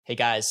Hey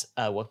guys,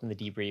 welcome to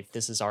the debrief.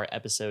 This is our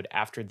episode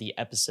after the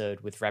episode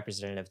with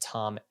Representative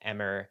Tom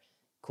Emmer.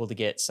 Cool to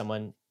get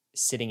someone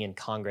sitting in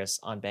Congress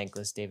on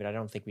Bankless. David, I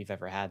don't think we've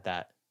ever had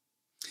that.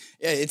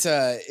 Yeah,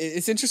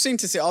 it's interesting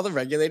to see all the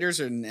regulators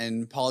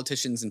and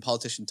politicians and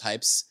politician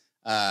types.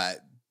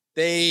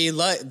 They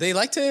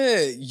like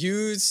to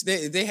use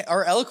they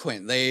are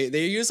eloquent. They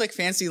use like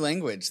fancy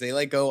language. They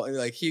like go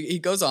like he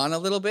goes on a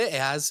little bit. It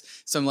has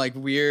some like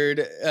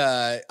weird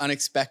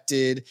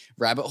unexpected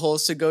rabbit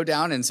holes to go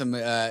down and some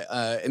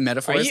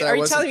metaphors. Are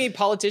you telling me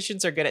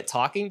politicians are good at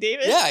talking,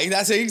 David? Yeah,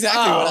 that's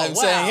exactly what I'm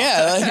saying.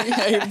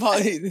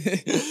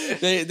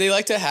 Yeah, they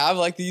like to have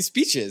like these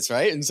speeches,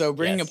 right? And so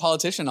bringing a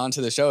politician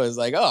onto the show is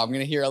like, oh, I'm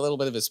going to hear a little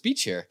bit of a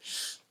speech here.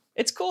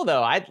 It's cool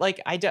though. I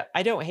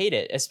don't hate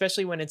it,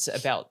 especially when it's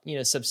about,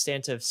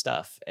 substantive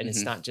stuff and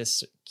it's not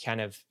just kind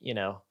of,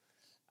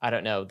 I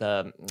don't know,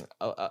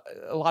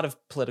 a lot of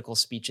political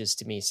speeches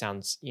to me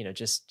sounds,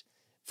 just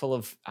full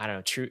of, I don't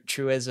know,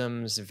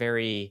 truisms,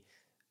 very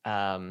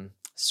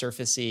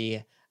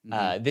surfacey.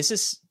 This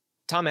is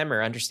Tom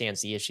Emmer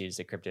understands the issues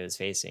that crypto is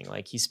facing.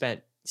 Like he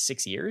spent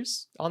 6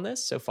 years on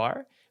this so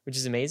far, which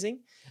is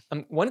amazing.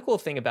 One cool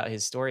thing about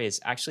his story is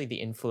actually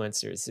the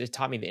influencers. It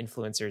taught me the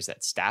influencers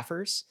that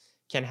staffers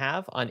can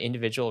have on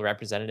individual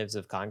representatives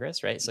of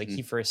Congress, right? So like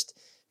he first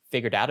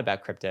figured out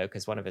about crypto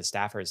because one of his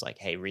staffers like,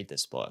 hey, read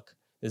this book.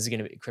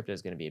 Crypto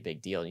is going to be a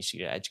big deal and you should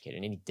get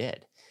educated. And he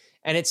did.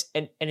 And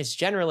it's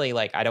generally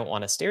like, I don't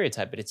want to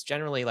stereotype, but it's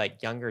generally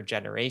like younger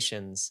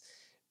generations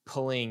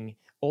pulling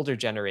older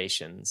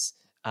generations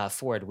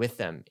forward with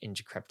them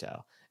into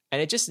crypto.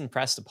 And it just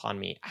impressed upon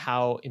me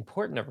how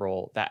important a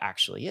role that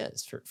actually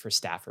is for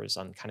staffers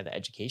on kind of the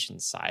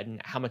education side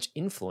and how much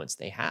influence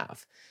they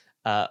have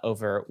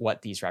over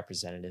what these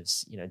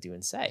representatives, do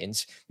and say.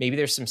 And maybe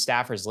there's some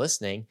staffers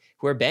listening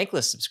who are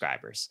Bankless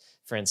subscribers,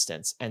 for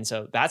instance. And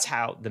so that's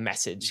how the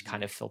message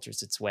kind of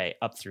filters its way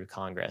up through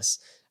Congress.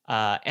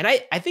 And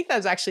I think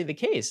that's actually the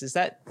case. Is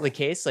that the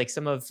case? Like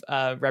some of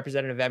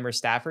Representative Emmer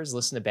staffers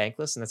listen to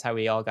Bankless and that's how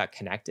we all got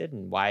connected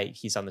and why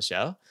he's on the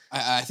show?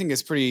 I think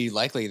it's pretty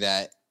likely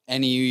that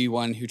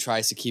anyone who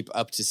tries to keep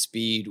up to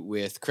speed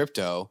with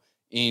crypto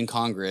in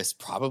Congress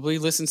probably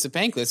listens to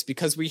Bankless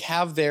because we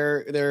have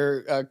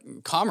their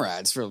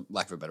comrades, for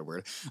lack of a better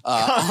word,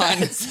 on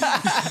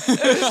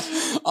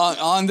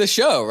the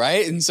show,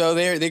 right? And so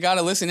they got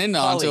to listen in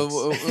on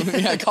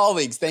to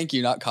colleagues. Thank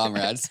you, not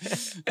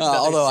comrades.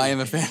 Although I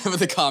am a fan of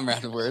the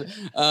comrade word.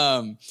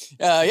 So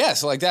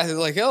like that,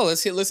 like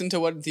let's listen to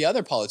what the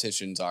other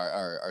politicians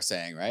are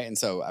saying, right? And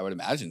so I would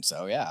imagine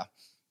so, yeah.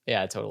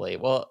 Yeah, totally.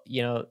 Well,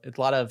 a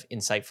lot of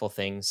insightful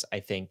things, I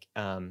think.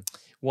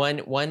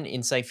 One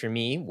insight for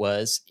me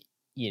was,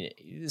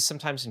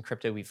 sometimes in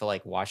crypto, we feel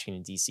like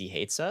Washington, D.C.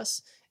 hates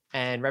us.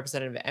 And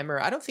Representative Emmer,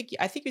 I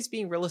think he's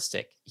being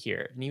realistic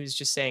here. And he was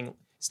just saying,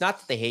 it's not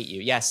that they hate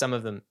you. Yeah, some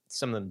of them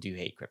do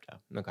hate crypto.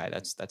 Okay,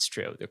 that's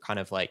true. They're kind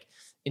of like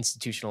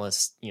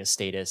institutionalist,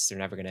 statists. They're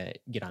never going to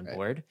get on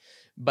board.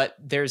 But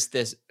there's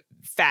this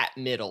fat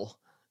middle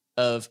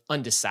of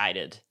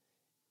undecided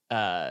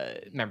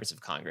members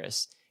of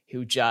Congress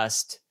who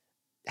just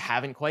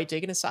haven't quite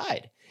taken a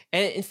side.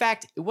 And in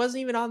fact, it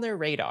wasn't even on their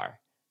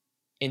radar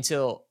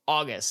until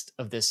August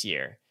of this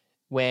year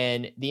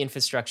when the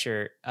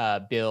infrastructure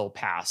bill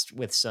passed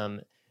with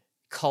some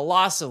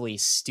colossally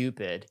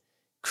stupid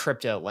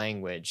crypto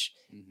language.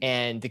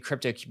 And the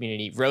crypto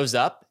community rose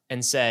up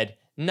and said,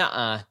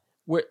 nah,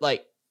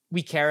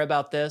 we care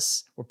about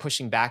this. We're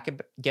pushing back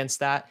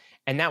against that.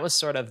 And that was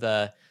sort of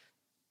that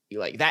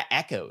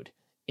echoed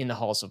in the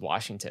halls of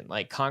Washington.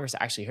 Like Congress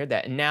actually heard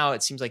that. And now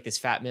it seems like this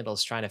fat middle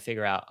is trying to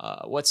figure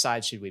out what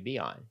side should we be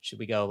on? Should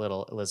we go a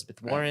little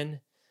Elizabeth Warren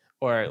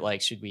or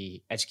like, should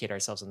we educate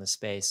ourselves on this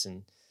space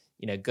and,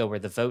 go where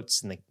the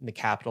votes and the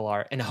capital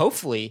are? And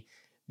hopefully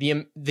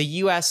the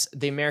US,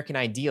 the American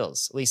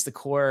ideals, at least the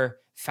core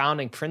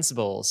founding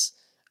principles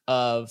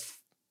of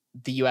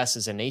the US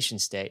as a nation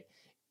state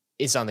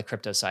is on the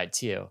crypto side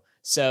too.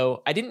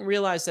 So I didn't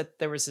realize that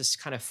there was this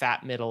kind of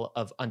fat middle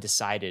of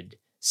undecided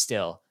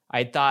still.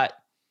 I thought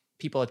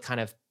people had kind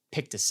of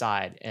picked a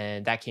side,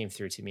 and that came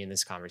through to me in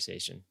this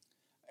conversation.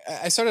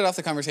 I started off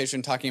the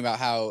conversation talking about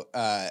how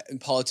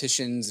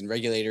politicians and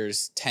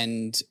regulators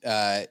tend,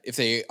 if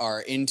they are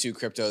into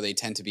crypto, they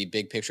tend to be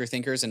big picture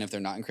thinkers, and if they're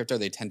not in crypto,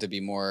 they tend to be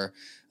more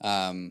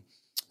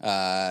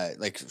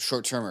like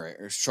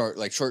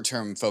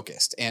short-term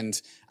focused.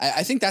 And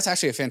I think that's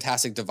actually a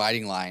fantastic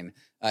dividing line.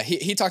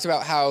 He talked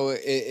about how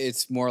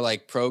it's more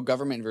like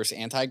pro-government versus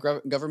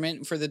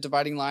anti-government for the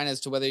dividing line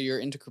as to whether you're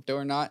into crypto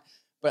or not.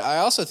 But I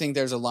also think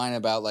there's a line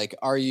about like,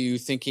 are you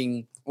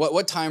thinking,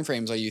 what time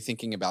frames are you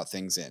thinking about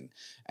things in?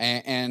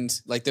 And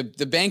like the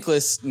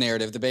Bankless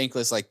narrative, the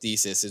Bankless like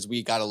thesis is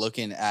we got to look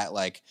in at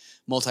like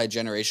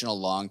multi-generational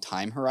long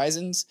time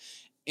horizons.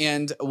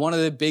 And one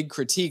of the big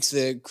critiques,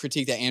 the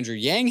critique that Andrew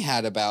Yang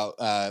had about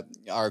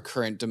our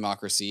current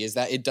democracy is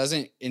that it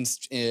doesn't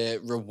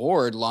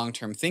reward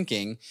long-term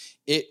thinking.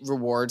 It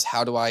rewards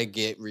how do I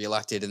get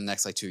reelected in the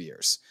next like 2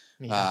 years.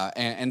 Yeah.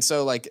 And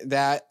so like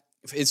that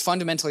is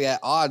fundamentally at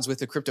odds with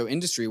the crypto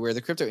industry, where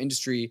the crypto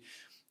industry,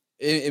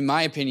 in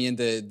my opinion,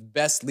 the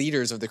best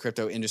leaders of the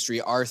crypto industry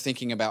are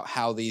thinking about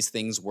how these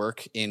things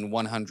work in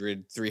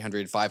 100,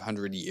 300,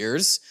 500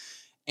 years.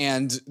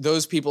 And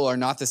those people are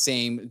not the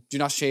same, do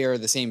not share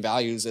the same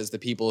values as the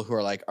people who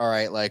are like, all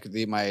right, like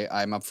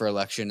I'm up for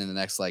election in the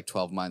next like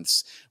 12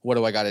 months. What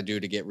do I got to do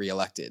to get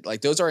reelected?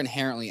 Like those are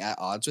inherently at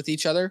odds with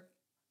each other.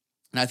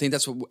 And I think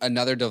that's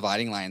another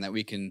dividing line that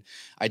we can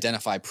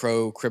identify: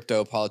 pro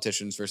crypto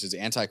politicians versus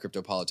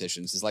anti-crypto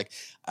politicians. Is like,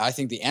 I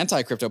think the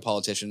anti-crypto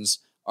politicians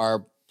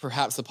are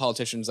perhaps the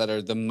politicians that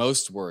are the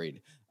most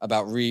worried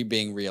about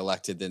being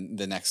reelected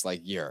the next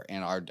like year,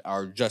 and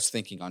are just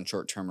thinking on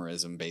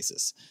short-termism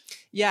basis.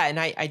 Yeah, and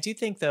I do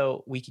think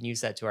though we can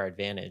use that to our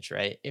advantage,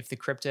 right? If the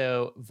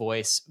crypto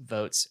voice,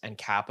 votes, and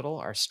capital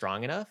are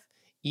strong enough,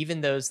 even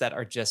those that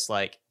are just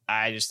like,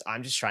 I'm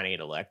just trying to get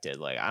elected,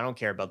 like I don't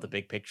care about the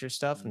big picture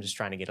stuff, I'm just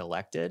trying to get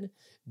elected,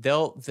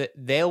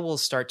 they will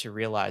start to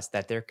realize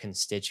that their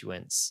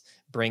constituents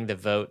bring the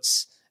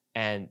votes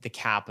and the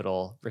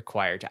capital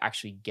required to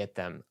actually get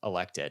them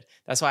elected.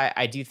 That's why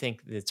I do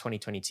think the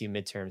 2022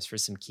 midterms, for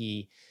some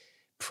key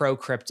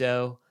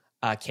pro-crypto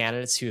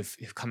candidates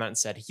who've come out and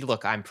said, hey,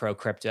 look, I'm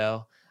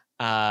pro-crypto,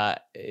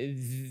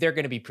 they're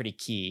going to be pretty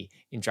key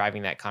in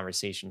driving that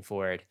conversation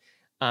forward.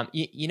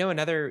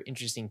 Another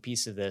interesting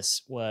piece of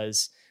this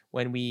was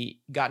when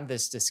we got into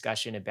this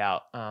discussion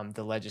about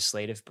the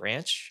legislative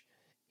branch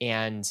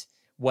and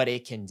what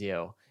it can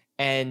do.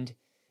 And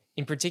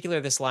in particular,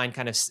 this line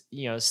kind of,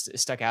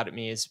 stuck out at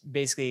me, is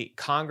basically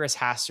Congress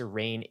has to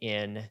rein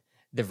in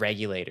the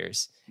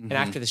regulators. Mm-hmm. And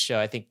after the show,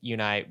 I think you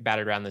and I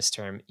batted around this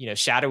term,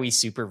 shadowy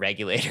super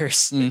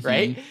regulators, mm-hmm.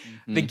 right?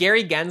 Mm-hmm. The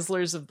Gary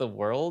Genslers of the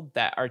world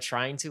that are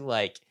trying to,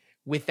 like,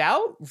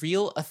 without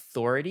real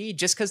authority,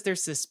 just because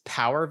there's this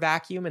power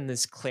vacuum and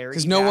this clarity.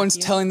 Because no one's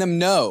telling them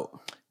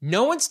no.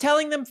 No one's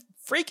telling them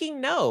freaking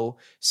no.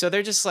 So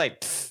they're just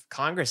like,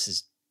 Congress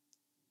is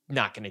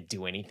not going to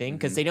do anything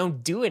because they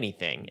don't do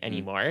anything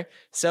anymore.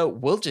 So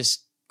we'll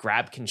just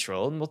grab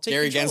control and we'll take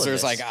Gary control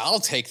Gensler's like, I'll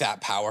take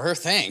that power.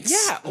 Thanks.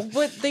 Yeah,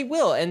 but they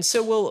will. And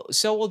so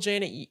will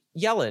Janet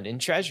Yellen in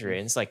Treasury.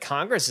 And it's like,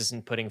 Congress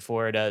isn't putting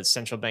forward a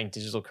central bank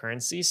digital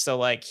currency. So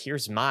like,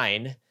 here's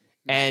mine.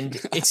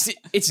 And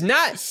it's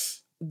not,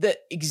 the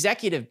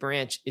executive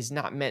branch is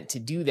not meant to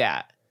do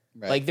that.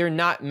 Right. Like they're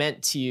not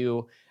meant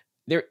to,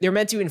 they're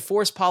meant to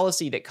enforce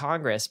policy that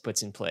Congress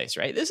puts in place,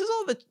 right? This is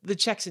all the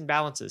checks and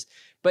balances.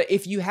 But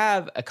if you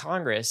have a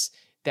Congress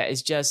that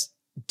is just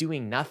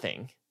doing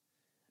nothing,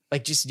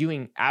 like just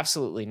doing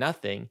absolutely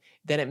nothing,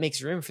 then it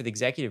makes room for the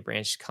executive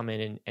branch to come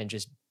in and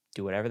just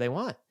do whatever they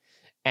want.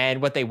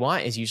 And what they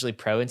want is usually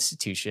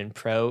pro-institution,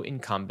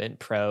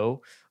 pro-incumbent,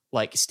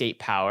 like state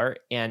power,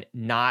 and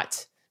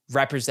not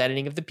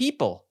representative of the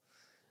people.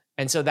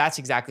 And so that's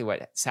exactly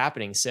what's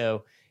happening.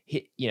 So,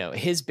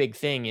 his big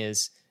thing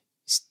is,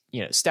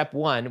 step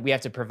one, we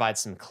have to provide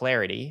some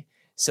clarity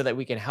so that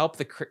we can help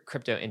the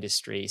crypto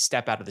industry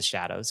step out of the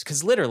shadows.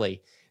 Because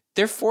literally,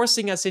 they're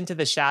forcing us into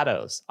the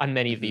shadows on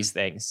many of these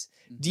things.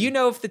 Do you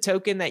know if the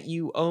token that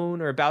you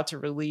own or about to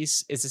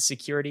release is a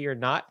security or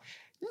not?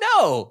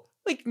 No,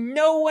 like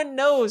no one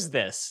knows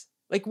this.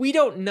 Like we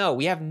don't know.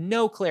 We have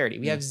no clarity.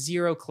 We have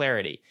zero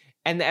clarity.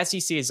 And the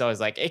SEC is always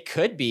like, it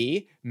could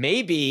be,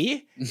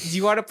 maybe. Do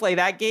you want to play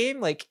that game?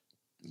 Like,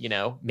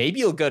 maybe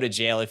you'll go to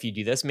jail if you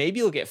do this. Maybe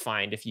you'll get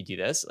fined if you do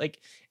this. Like,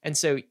 and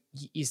so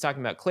he's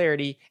talking about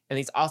clarity, and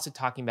he's also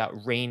talking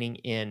about reining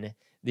in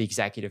the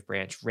executive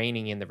branch,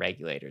 reining in the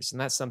regulators.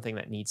 And that's something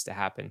that needs to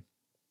happen.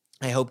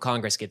 I hope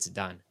Congress gets it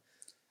done.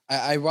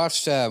 I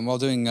watched, while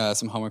doing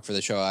some homework for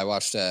the show, I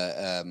watched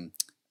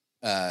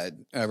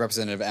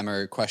Representative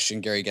Emmer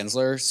question Gary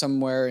Gensler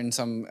somewhere in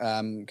some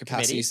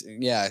capacities.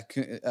 Committee? Yeah.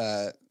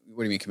 What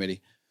do you mean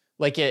committee?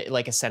 Like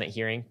a Senate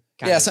hearing?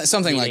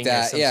 Something like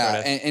that. Yeah.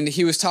 Sort of... and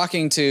he was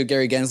talking to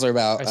Gary Gensler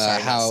about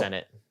how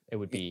Senate. It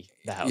would be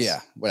the House.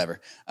 Yeah,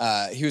 whatever.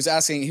 He was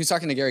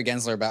talking to Gary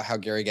Gensler about how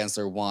Gary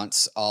Gensler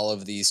wants all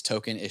of these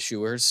token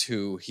issuers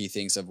who he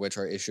thinks of which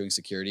are issuing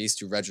securities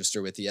to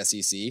register with the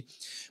SEC.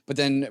 But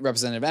then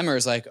Representative Emmer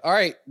is like, all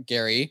right,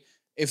 Gary,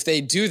 if they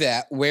do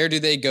that, where do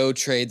they go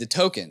trade the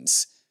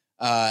tokens?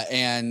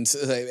 And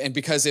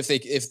because if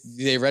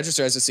they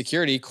register as a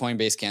security,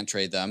 Coinbase can't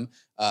trade them.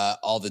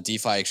 All the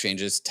DeFi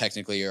exchanges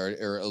technically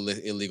are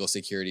illegal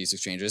securities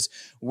exchanges.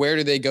 Where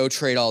do they go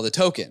trade all the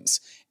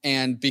tokens?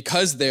 And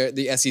because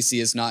the SEC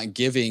is not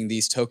giving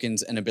these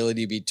tokens an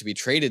ability to be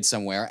traded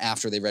somewhere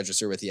after they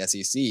register with the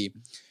SEC,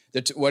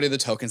 what are the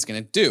tokens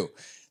going to do?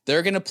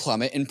 They're going to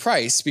plummet in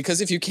price, because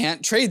if you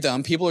can't trade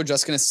them, people are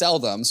just going to sell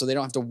them, so they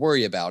don't have to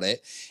worry about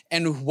it.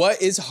 And what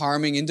is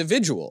harming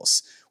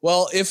individuals?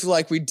 Well, if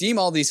we deem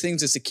all these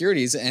things as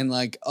securities,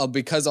 and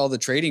because all the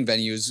trading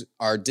venues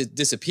are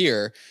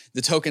disappear,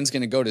 the token's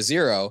going to go to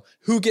zero.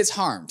 Who gets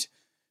harmed?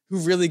 Who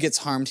really gets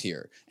harmed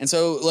here? And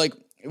so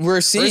we're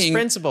First seeing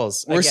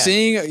principles. we're again.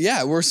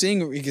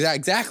 seeing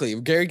exactly.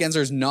 Gary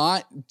Gensler is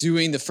not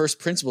doing the first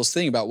principles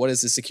thing about what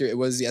is the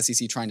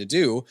SEC trying to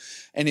do,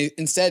 and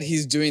instead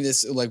he's doing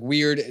this like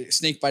weird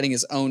snake biting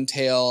his own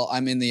tail.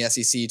 I'm in the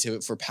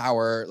SEC for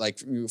power. Like,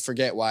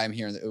 forget why I'm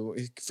here.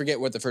 Forget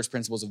what the first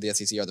principles of the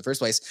SEC are in the first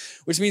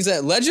place, which means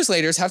that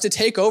legislators have to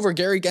take over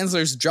Gary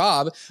Gensler's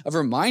job of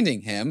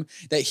reminding him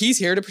that he's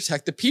here to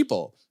protect the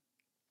people.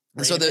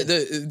 And so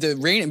the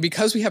rein,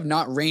 because we have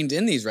not reined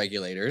in these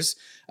regulators,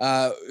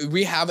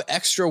 we have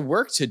extra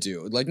work to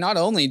do. Like, not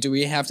only do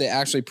we have to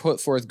actually put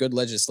forth good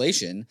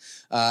legislation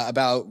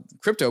about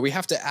crypto, we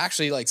have to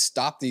actually like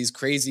stop these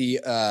crazy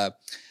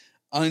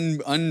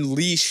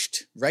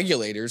unleashed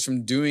regulators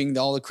from doing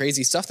all the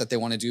crazy stuff that they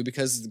want to do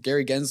because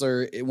Gary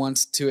Gensler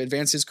wants to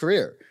advance his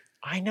career.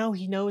 I know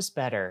he knows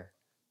better.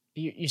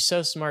 You're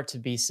so smart to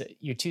be.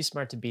 You're too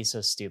smart to be so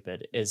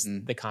stupid. Is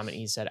the comment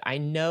he said? I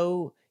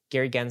know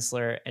Gary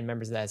Gensler and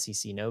members of the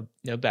SEC know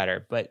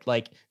better, but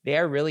like they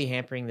are really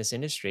hampering this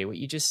industry. What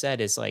you just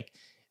said is like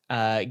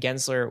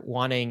Gensler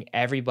wanting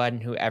everybody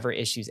who ever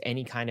issues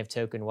any kind of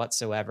token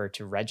whatsoever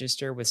to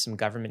register with some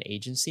government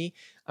agency.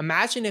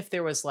 Imagine if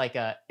there was like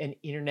an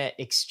internet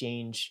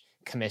exchange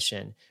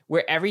commission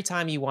where every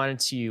time you wanted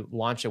to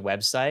launch a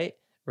website,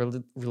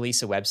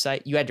 release a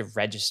website, you had to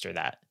register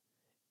that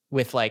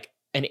with like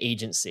an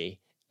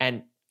agency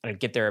and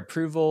get their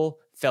approval,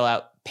 fill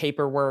out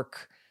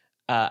paperwork.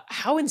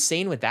 How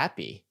insane would that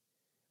be?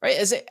 Right?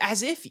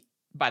 As if,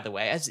 by the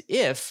way, as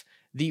if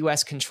the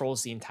US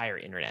controls the entire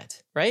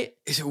internet, right?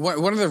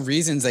 One of the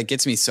reasons that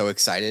gets me so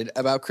excited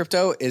about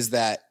crypto is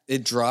that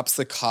it drops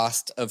the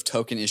cost of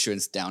token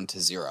issuance down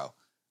to zero.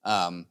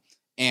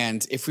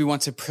 And if we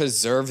want to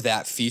preserve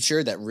that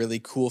feature, that really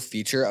cool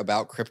feature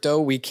about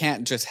crypto, we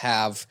can't just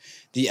have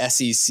the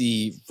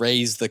SEC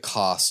raise the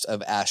cost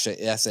of asset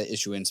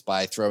issuance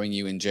by throwing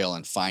you in jail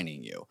and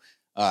fining you.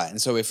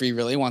 And so if we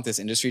really want this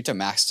industry to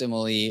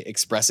maximally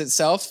express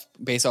itself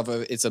based off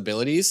of its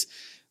abilities,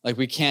 like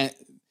we can't,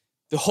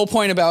 the whole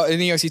point about an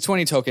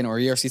ERC20 token or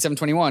ERC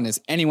 721 is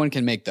anyone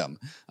can make them.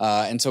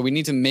 And so we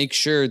need to make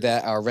sure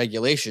that our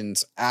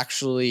regulations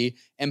actually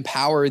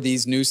empower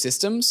these new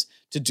systems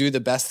to do the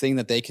best thing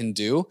that they can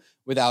do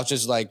without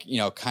just like,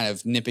 kind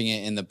of nipping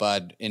it in the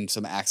bud in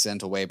some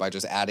accidental way by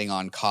just adding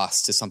on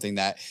costs to something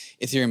that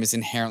Ethereum is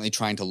inherently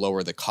trying to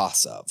lower the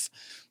costs of.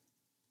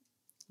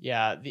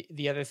 Yeah,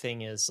 the other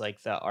thing is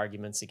like the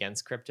arguments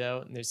against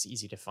crypto, and there's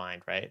easy to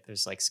find, right?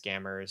 There's like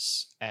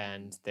scammers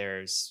and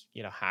there's,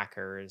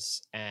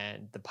 hackers,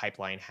 and the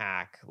pipeline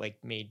hack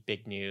like made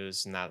big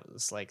news, and that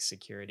was like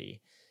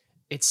security.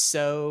 It's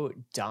so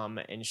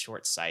dumb and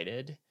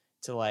short-sighted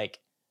to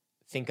like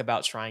think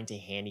about trying to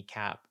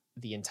handicap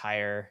the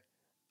entire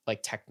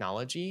like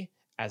technology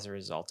as a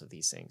result of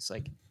these things.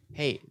 Like,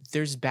 hey,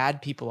 there's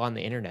bad people on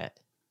the internet.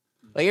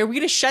 Like, are we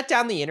going to shut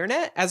down the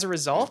internet as a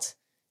result?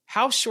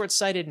 How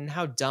short-sighted and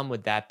how dumb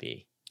would that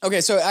be?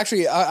 Okay, so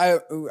actually,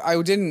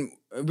 we didn't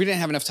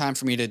have enough time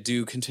for me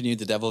to continue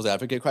the devil's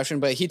advocate question,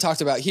 but he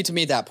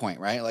made that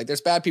point, right? Like,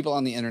 there's bad people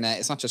on the internet.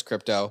 It's not just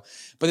crypto.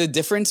 But the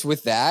difference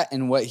with that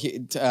and what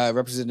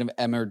Representative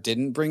Emmer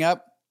didn't bring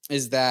up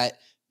is that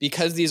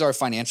because these are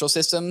financial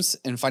systems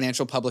and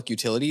financial public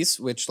utilities,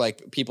 which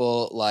like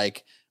people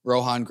like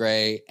Rohan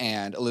Gray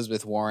and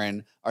Elizabeth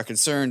Warren are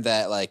concerned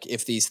that like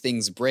if these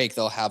things break,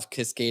 they'll have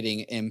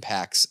cascading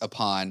impacts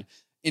upon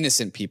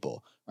innocent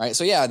people, right?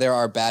 So yeah, there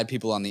are bad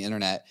people on the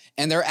internet,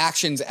 and their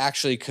actions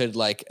actually could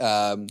like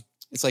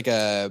it's like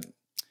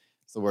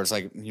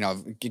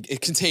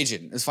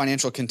contagion. It's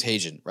financial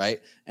contagion,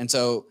 right? And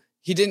so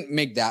he didn't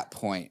make that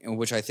point,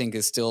 which I think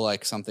is still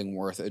like something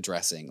worth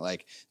addressing.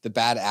 Like the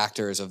bad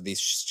actors of these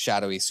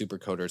shadowy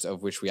supercoders,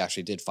 of which we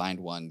actually did find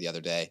one the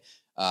other day,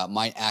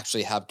 might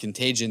actually have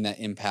contagion that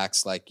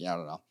impacts like, I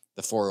don't know,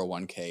 the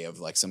 401k of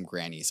like some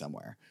granny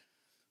somewhere.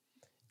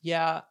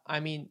 Yeah,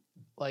 I mean,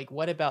 like,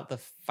 what about the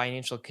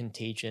financial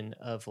contagion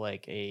of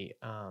like a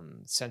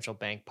central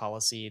bank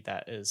policy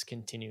that is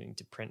continuing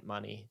to print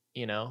money?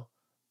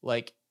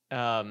 Like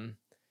there,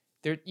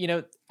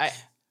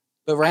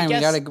 But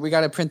Ryan, we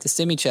gotta print the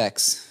stimmy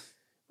checks,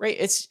 right?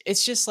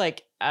 It's just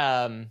like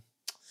I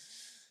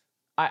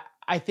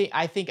think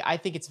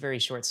it's very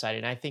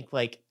short-sighted. And I think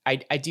like I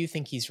do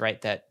think he's right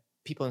that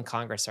people in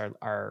Congress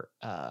are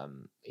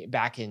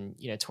back in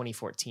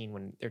 2014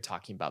 when they're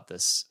talking about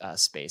this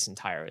space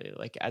entirely,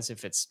 like as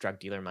if it's drug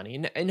dealer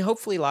money, and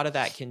hopefully a lot of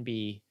that can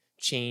be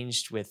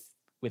changed with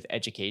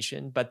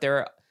education. But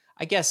there,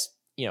 I guess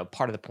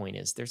part of the point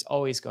is there's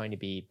always going to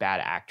be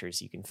bad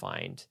actors you can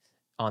find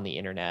on the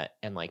internet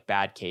and like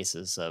bad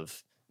cases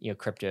of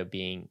crypto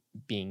being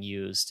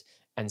used.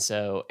 And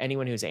so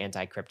anyone who's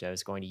anti-crypto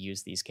is going to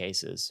use these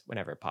cases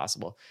whenever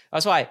possible.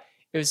 That's why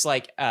it was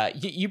like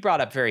you brought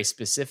up very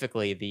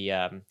specifically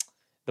the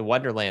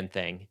Wonderland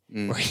thing,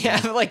 where you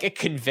have like a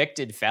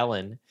convicted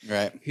felon,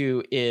 right,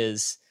 who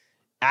is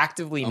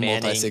actively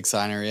manning multi-sig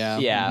signer,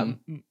 an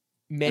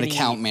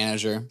account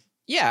manager,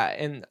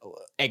 and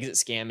exit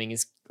scamming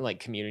his like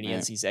community, right,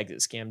 as he's exit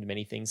scammed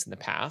many things in the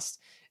past,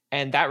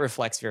 and that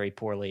reflects very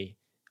poorly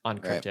on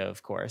crypto, right,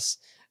 of course.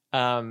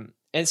 And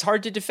it's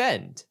hard to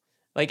defend.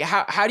 Like,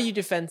 how do you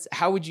defend?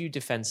 How would you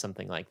defend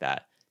something like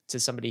that to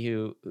somebody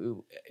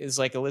who is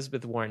like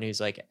Elizabeth Warren, who's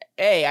like,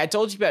 hey, I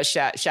told you about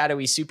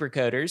shadowy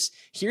supercoders.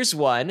 Here's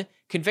one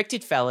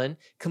convicted felon,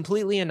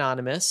 completely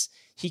anonymous.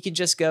 He can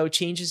just go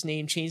change his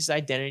name, change his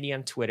identity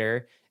on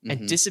Twitter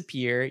and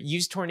disappear,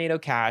 use Tornado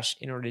Cash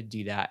in order to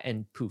do that.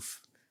 And poof,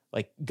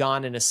 like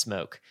gone in a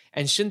smoke.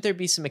 And shouldn't there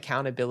be some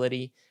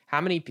accountability? How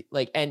many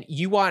and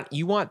you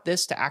want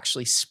this to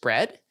actually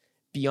spread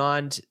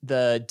beyond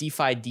the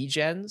DeFi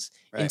degens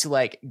into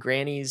like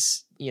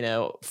granny's,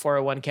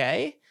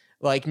 401k?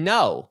 Like,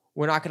 no,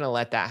 we're not going to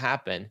let that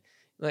happen.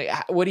 Like,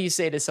 what do you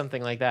say to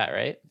something like that?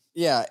 Right.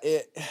 Yeah.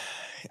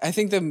 I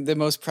think the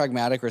most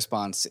pragmatic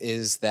response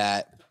is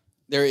that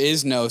there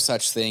is no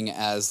such thing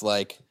as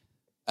like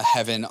a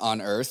heaven on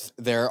earth.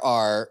 There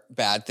are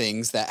bad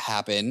things that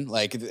happen.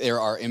 Like there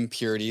are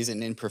impurities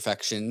and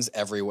imperfections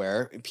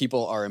everywhere.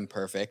 People are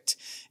imperfect.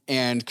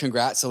 And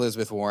congrats,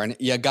 Elizabeth Warren.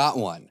 You got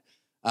one.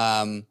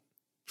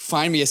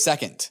 Find me a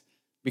second,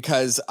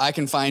 because I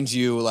can find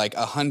you like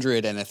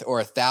 100 or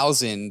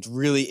 1,000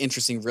 really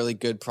interesting, really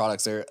good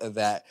products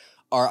that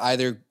are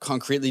either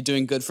concretely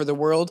doing good for the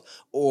world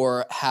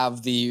or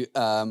have the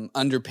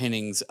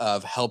underpinnings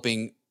of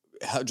helping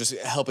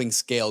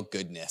scale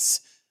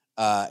goodness.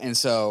 And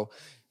so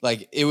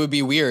like, it would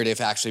be weird if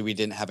actually we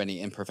didn't have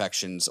any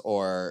imperfections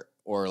or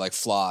like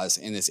flaws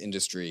in this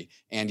industry.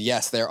 And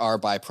yes, there are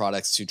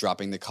byproducts to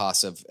dropping the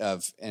cost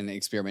of an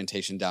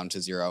experimentation down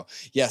to zero.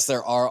 Yes,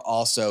 there are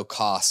also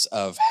costs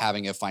of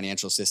having a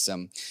financial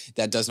system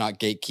that does not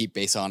gatekeep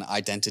based on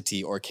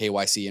identity or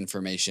KYC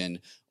information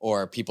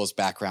or people's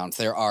backgrounds.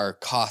 There are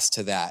costs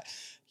to that.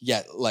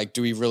 Yet, like,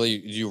 do you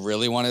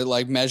really want to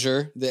like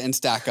measure and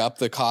stack up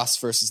the costs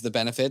versus the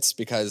benefits?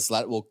 Because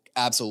that will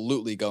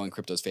absolutely go in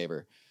crypto's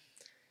favor.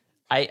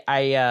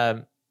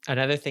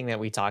 Another thing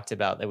that we talked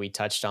about that we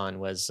touched on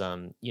was,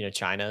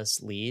 China's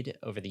lead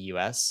over the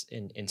U.S.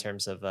 in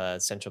terms of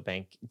central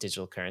bank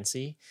digital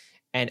currency.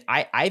 And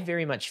I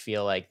very much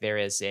feel like there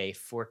is a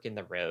fork in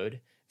the road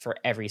for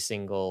every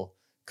single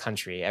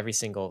country, every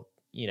single,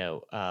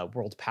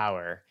 world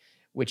power,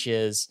 which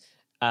is,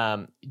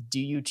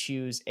 do you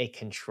choose a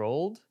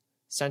controlled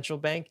central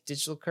bank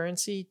digital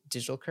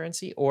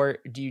currency, or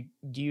do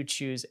you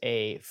choose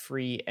a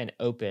free and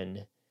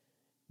open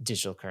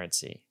digital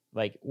currency?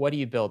 Like, what do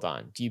you build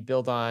on? Do you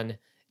build on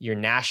your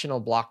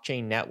national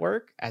blockchain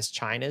network, as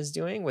China is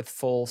doing with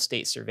full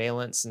state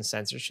surveillance and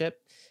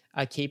censorship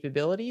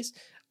capabilities?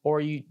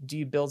 Or do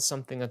you build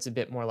something that's a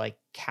bit more like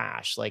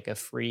cash, like a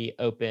free,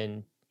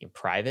 open,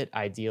 private,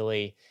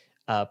 ideally,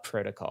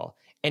 protocol?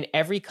 And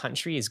every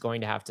country is going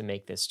to have to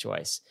make this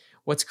choice.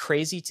 What's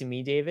crazy to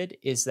me, David,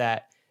 is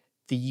that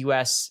the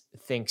US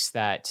thinks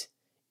that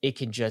it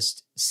can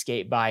just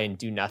skate by and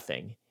do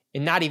nothing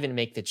and not even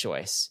make the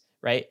choice,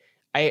 right?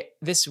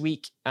 This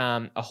week,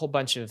 a whole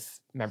bunch of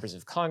members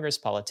of Congress,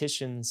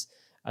 politicians,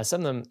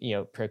 some of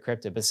them, pro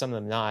crypto, but some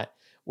of them not,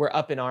 were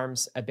up in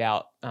arms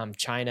about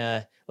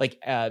China, like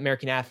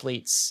American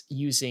athletes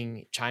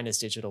using China's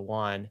digital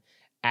yuan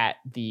at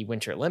the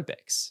Winter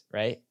Olympics,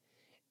 right?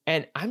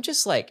 And I'm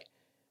just like,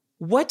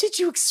 what did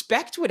you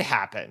expect would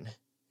happen?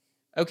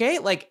 Okay,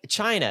 like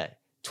China,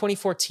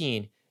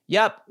 2014.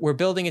 Yep, we're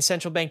building a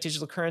central bank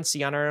digital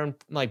currency on our own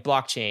like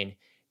blockchain.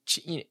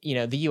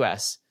 The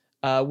U.S.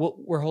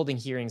 We're holding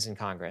hearings in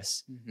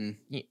Congress.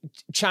 Mm-hmm.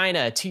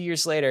 China, 2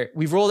 years later,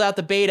 we've rolled out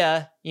the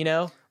beta,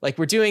 like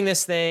we're doing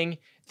this thing.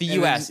 The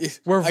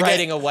US, we're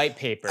writing a white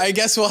paper. I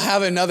guess we'll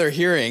have another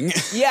hearing.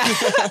 Yeah.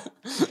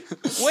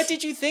 What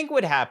did you think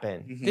would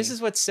happen? Mm-hmm. This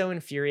is what's so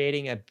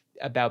infuriating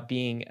about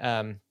being,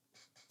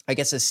 I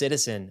guess, a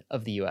citizen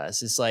of the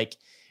US. It's like,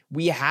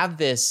 we have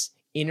this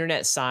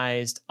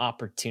internet-sized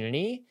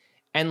opportunity.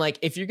 And like,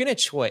 if you're going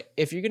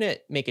to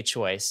make a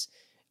choice,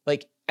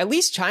 like, at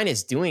least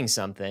China's doing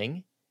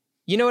something.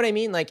 You know what I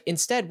mean? Like,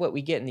 instead, what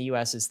we get in the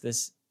US is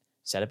this,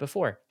 said it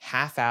before,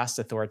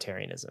 half-assed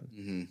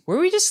authoritarianism, where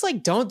we just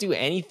like don't do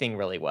anything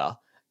really well,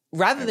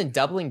 rather than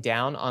doubling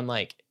down on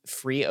like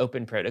free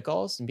open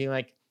protocols and being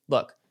like,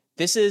 look,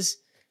 this is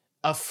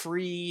a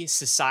free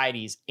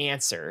society's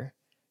answer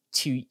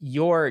to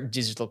your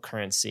digital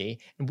currency.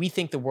 And we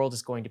think the world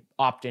is going to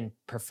often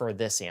prefer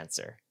this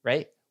answer,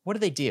 right? What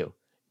do?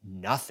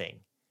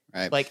 Nothing.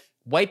 Right. Like,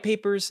 white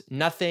papers,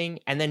 nothing,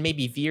 and then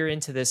maybe veer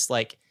into this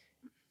like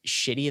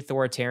shitty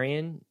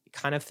authoritarian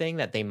kind of thing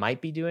that they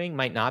might be doing,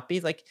 might not be.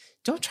 Like,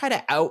 don't try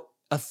to out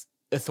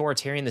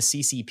authoritarian the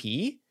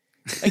CCP.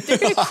 Like, they're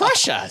going to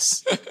crush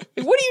us. Like,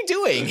 what are you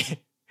doing?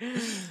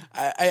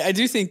 I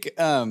do think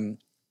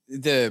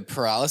the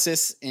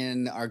paralysis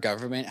in our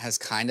government has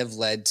kind of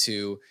led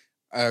to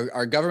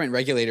our government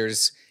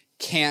regulators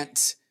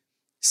can't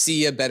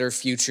see a better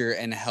future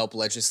and help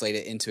legislate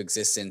it into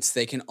existence.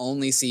 They can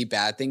only see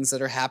bad things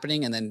that are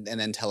happening and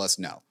then tell us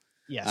no.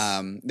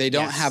 Yes. They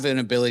don't have an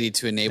ability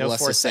to enable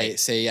us to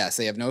say yes.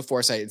 They have no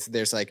foresight.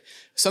 There's like,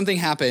 something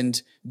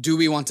happened. Do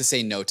we want to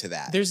say no to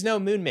that? There's no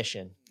moon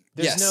mission.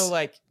 There's no Yes.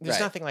 like, there's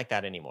Right. nothing like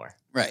that anymore.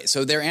 Right.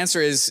 So their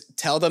answer is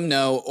tell them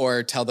no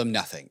or tell them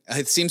nothing.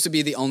 It seems to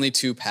be the only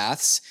two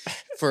paths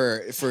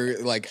for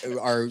like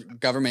our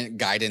government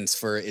guidance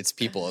for its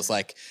people. Is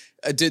like,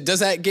 does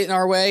that get in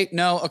our way?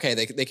 No. Okay,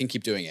 they can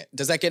keep doing it.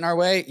 Does that get in our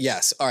way?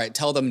 Yes. All right.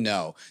 Tell them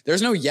no.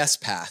 There's no yes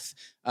path.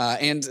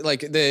 And like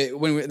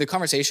the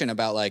conversation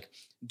about like,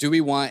 do we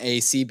want a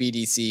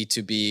CBDC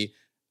to be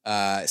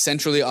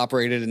centrally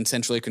operated and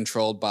centrally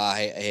controlled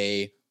by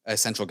a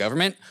central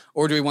government,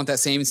 or do we want that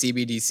same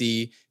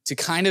CBDC to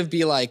kind of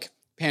be like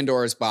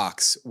Pandora's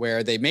box,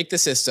 where they make the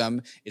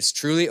system, it's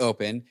truly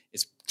open,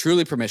 it's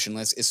truly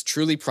permissionless, it's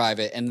truly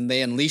private, and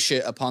they unleash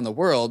it upon the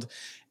world.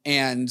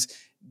 And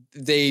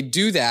they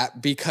do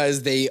that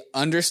because they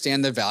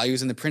understand the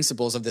values and the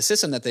principles of the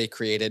system that they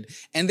created,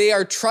 and they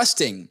are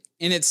trusting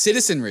in its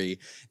citizenry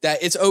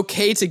that it's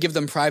okay to give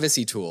them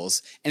privacy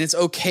tools, and it's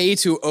okay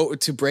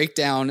to break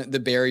down the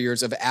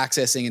barriers of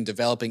accessing and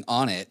developing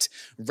on it,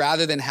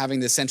 rather than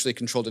having this centrally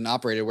controlled and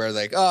operated where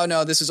like, oh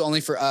no, this is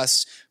only for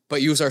us,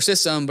 but use our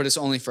system, but it's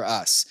only for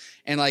us.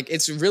 And like,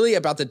 it's really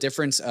about the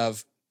difference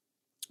of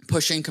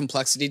pushing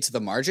complexity to the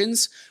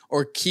margins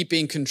or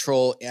keeping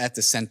control at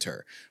the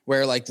center,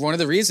 where like one of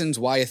the reasons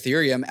why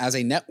Ethereum as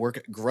a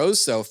network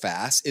grows so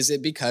fast is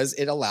it because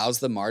it allows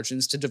the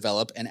margins to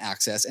develop and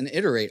access and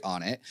iterate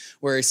on it,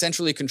 where a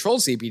centrally controlled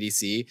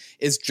CBDC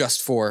is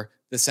just for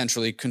the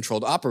centrally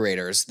controlled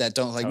operators that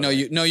don't like,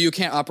 Totally. no, you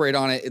can't operate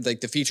on it. Like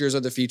the features are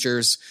the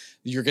features,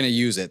 you're going to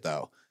use it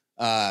though.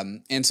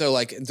 And so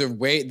like the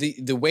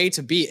way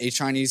to beat a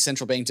Chinese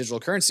central bank digital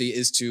currency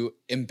is to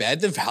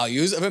embed the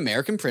values of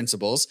American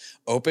principles,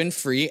 open,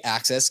 free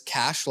access,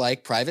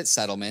 cash-like private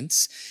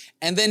settlements,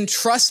 and then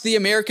trust the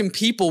American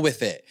people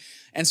with it.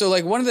 And so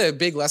like one of the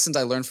big lessons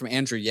I learned from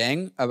Andrew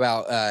Yang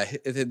about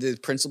the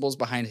principles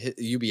behind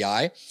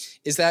UBI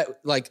is that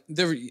like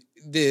the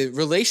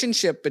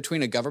relationship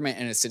between a government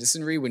and a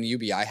citizenry when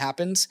UBI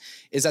happens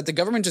is that the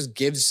government just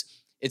gives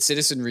its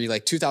citizenry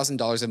like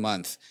 $2,000 a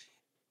month.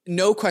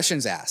 No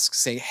questions asked.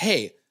 Say,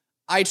 hey,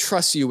 I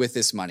trust you with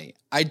this money.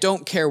 I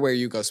don't care where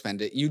you go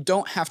spend it. You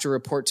don't have to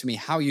report to me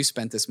how you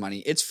spent this money.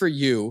 It's for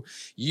you.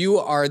 You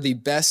are the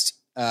best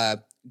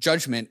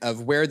judgment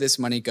of where this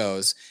money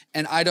goes,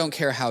 and I don't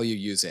care how you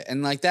use it.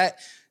 And like that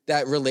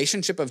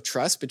relationship of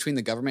trust between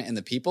the government and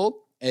the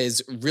people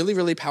is really,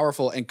 really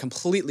powerful and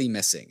completely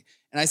missing.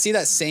 And I see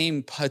that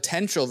same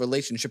potential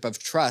relationship of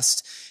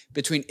trust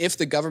between if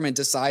the government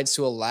decides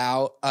to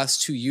allow us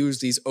to use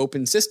these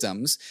open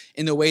systems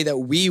in the way that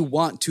we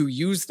want to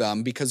use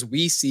them because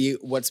we see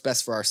what's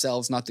best for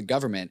ourselves, not the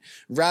government,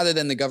 rather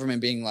than the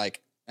government being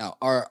like, oh,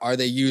 are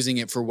they using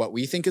it for what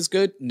we think is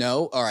good?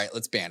 No. All right,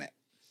 let's ban it.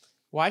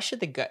 Why should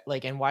the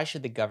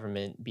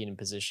government be in a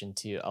position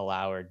to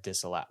allow or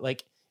disallow?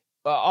 Like,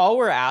 all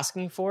we're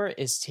asking for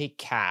is take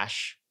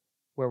cash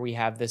where we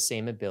have the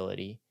same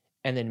ability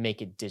and then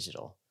make it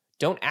digital.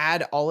 Don't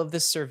add all of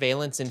this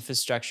surveillance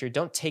infrastructure.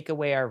 Don't take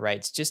away our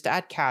rights. Just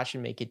add cash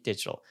and make it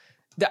digital.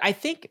 I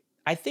think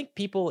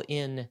people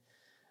in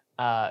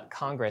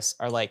Congress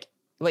are like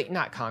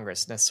not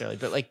Congress necessarily,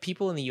 but like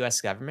people in the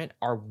U.S. government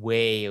are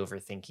way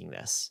overthinking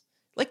this.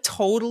 Like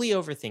totally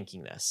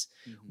overthinking this.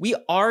 Mm-hmm. We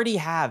already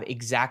have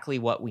exactly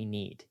what we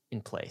need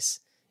in place.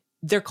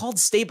 They're called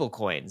stable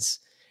coins.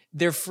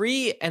 They're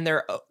free and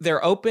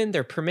they're open.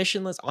 They're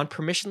permissionless on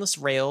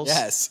permissionless rails.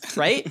 Yes.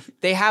 Right?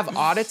 They have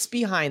audits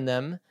behind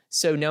them,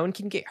 so no one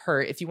can get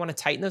hurt. If you want to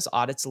tighten those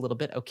audits a little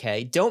bit,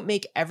 okay. Don't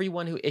make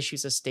everyone who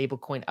issues a stable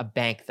coin a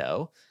bank,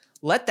 though.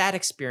 Let that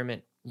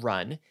experiment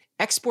run.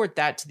 Export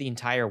that to the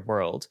entire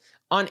world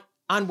on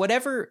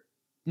whatever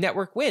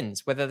network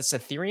wins, whether that's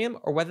Ethereum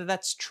or whether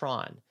that's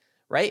Tron,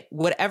 right?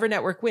 Whatever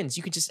network wins,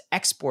 you could just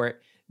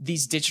export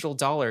these digital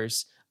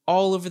dollars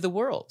all over the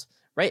world,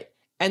 right?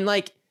 And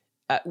like,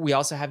 we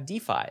also have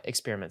DeFi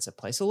experiments at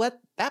play. So let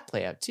that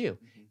play out too.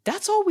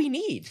 That's all we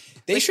need.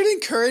 They should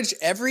encourage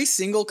every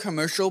single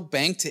commercial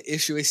bank to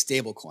issue a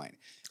stable coin.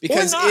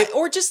 Because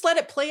or just let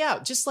it play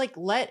out. Just like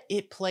let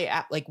it play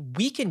out. Like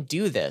we can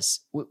do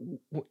this.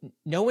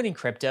 No one in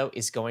crypto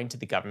is going to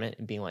the government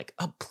and being like,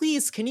 "Oh,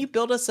 please, can you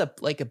build us a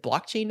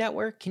blockchain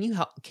network? Can you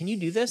help? Can you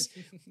do this?"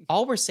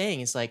 All we're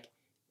saying is like,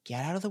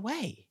 get out of the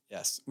way.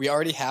 Yes, we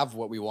already have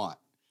what we want.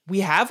 We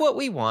have what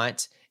we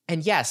want,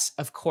 and yes,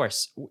 of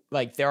course,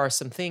 like there are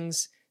some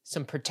things,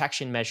 some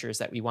protection measures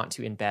that we want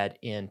to embed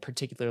in,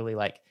 particularly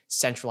like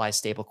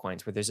centralized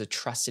stablecoins where there's a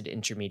trusted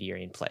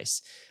intermediary in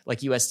place, like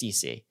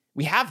USDC.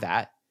 We have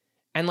that.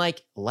 And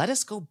like, let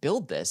us go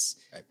build this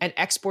and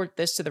export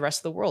this to the rest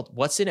of the world.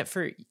 What's in it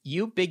for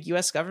you, big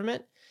US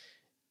government?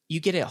 You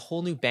get a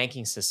whole new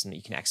banking system that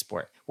you can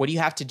export. What do you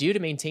have to do to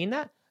maintain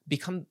that?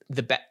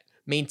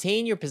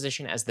 Maintain your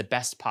position as the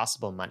best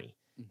possible money.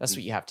 That's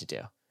what you have to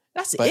do.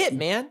 That's it,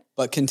 man.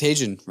 But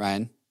contagion,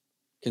 Ryan.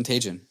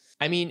 Contagion.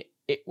 I mean,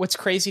 what's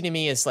crazy to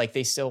me is like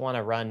they still want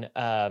to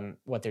run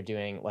what they're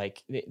doing.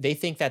 Like they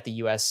think that the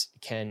US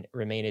can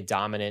remain a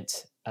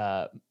dominant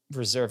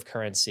reserve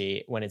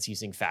currency when it's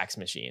using fax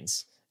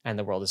machines and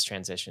the world has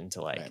transitioned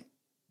to like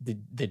the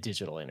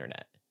digital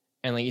internet.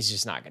 And like it's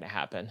just not going to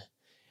happen.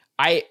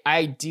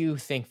 I do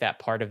think that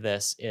part of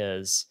this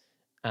is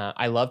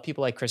I love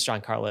people like Chris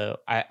Giancarlo.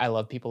 I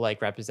love people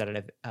like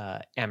Representative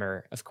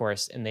Emmer, of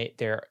course, and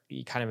they're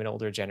kind of an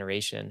older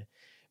generation.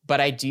 But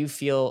I do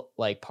feel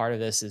like part of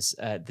this is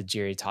the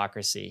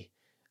gerontocracy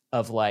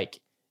of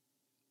like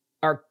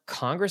our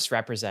Congress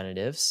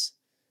representatives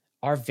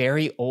are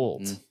very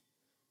old,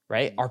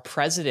 right? Our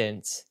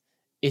president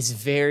is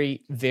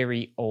very,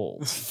 very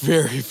old.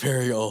 Very,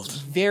 very old.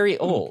 Very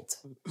old.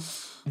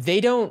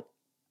 They weren't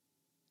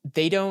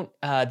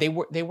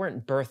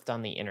birthed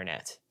on the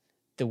internet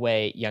the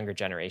way younger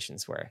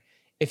generations were.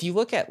 If you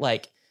look at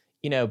like,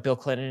 Bill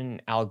Clinton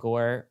and Al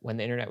Gore when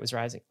the internet was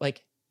rising,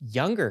 like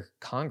younger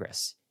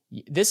Congress,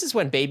 this is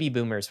when baby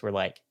boomers were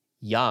like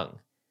young,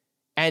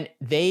 and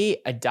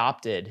they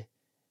adopted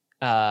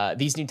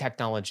these new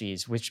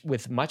technologies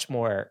with much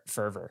more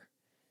fervor.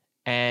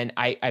 And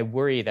I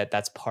worry that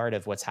that's part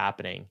of what's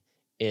happening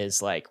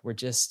is like we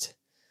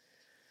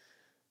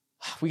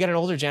got an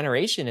older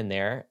generation in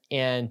there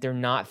and they're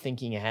not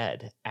thinking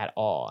ahead at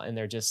all. And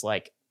they're just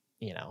like,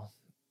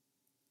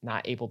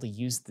 not able to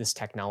use this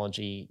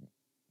technology,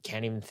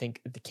 can't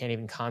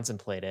even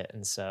contemplate it.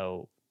 And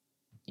so,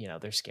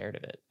 they're scared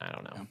of it. I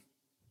don't know. Yeah.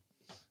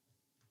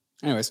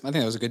 Anyways, I think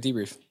that was a good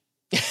debrief.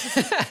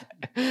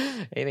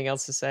 Anything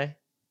else to say?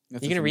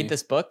 Nothing You gonna read me.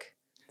 this book?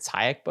 This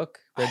Hayek book?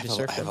 I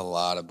have a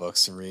lot of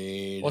books to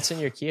read. What's in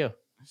your queue?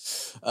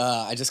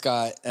 I just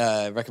got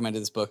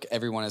recommended this book,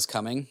 Everyone is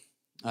Coming.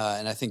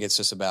 And I think it's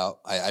just about,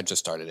 I just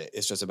started it.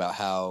 It's just about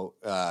how,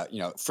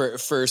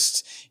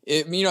 first,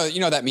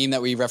 that meme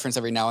that we reference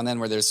every now and then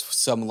where there's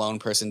some lone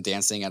person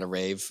dancing at a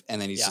rave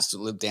and then he's just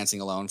dancing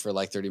alone for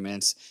like 30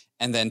 minutes.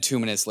 And then 2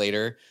 minutes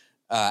later,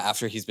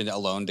 after he's been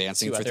alone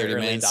dancing for 30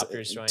 minutes,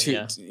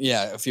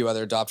 a few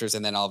other adopters.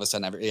 And then all of a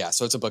sudden,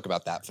 so it's a book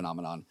about that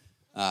phenomenon.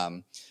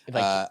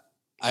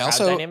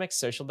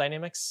 Social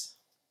dynamics.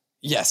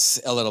 Yes,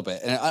 a little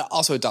bit. And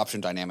also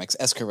adoption dynamics,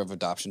 S-curve of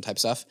adoption type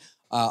stuff.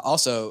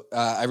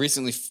 I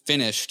recently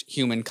finished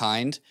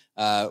Humankind,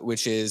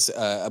 which is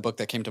a book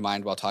that came to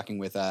mind while talking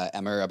with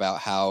Emmer about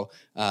how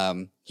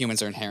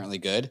humans are inherently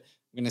good.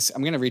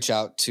 I'm gonna reach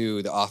out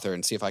to the author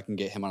and see if I can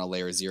get him on a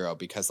layer 0,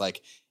 because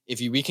like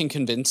we can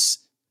convince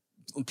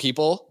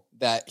people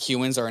that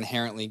humans are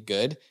inherently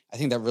good, I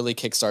think that really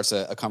kickstarts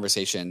a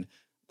conversation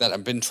that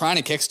I've been trying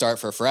to kickstart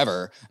for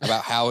forever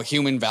about how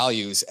human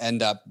values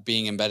end up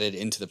being embedded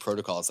into the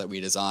protocols that we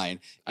design.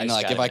 And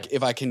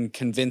if I can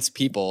convince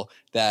people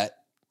that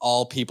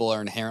all people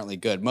are inherently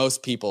good,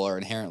 most people are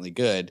inherently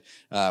good,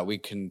 we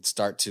can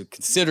start to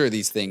consider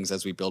these things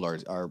as we build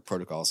our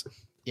protocols.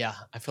 Yeah,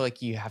 I feel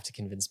like you have to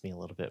convince me a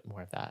little bit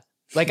more of that.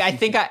 Like,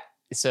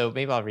 so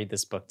maybe I'll read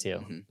this book too.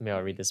 Mm-hmm. Maybe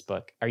I'll read this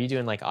book. Are you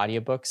doing like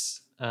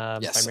audiobooks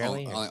yes,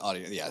 primarily? Only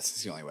audio. Yeah,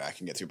 it's the only way I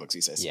can get through books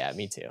these days. Yeah,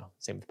 me too.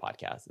 Same with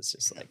podcasts. It's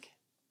just like,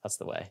 that's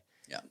the way.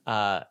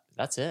 Yeah.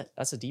 That's it.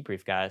 That's a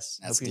debrief, guys.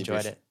 Hope you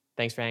enjoyed it.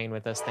 Thanks for hanging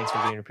with us. Thanks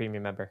for being a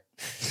premium member.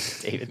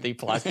 David, the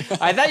applause.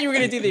 I thought you were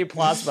going to do the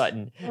applause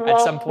button at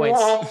some point.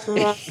 All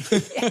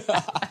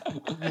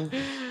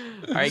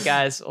right,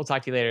 guys. We'll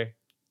talk to you later.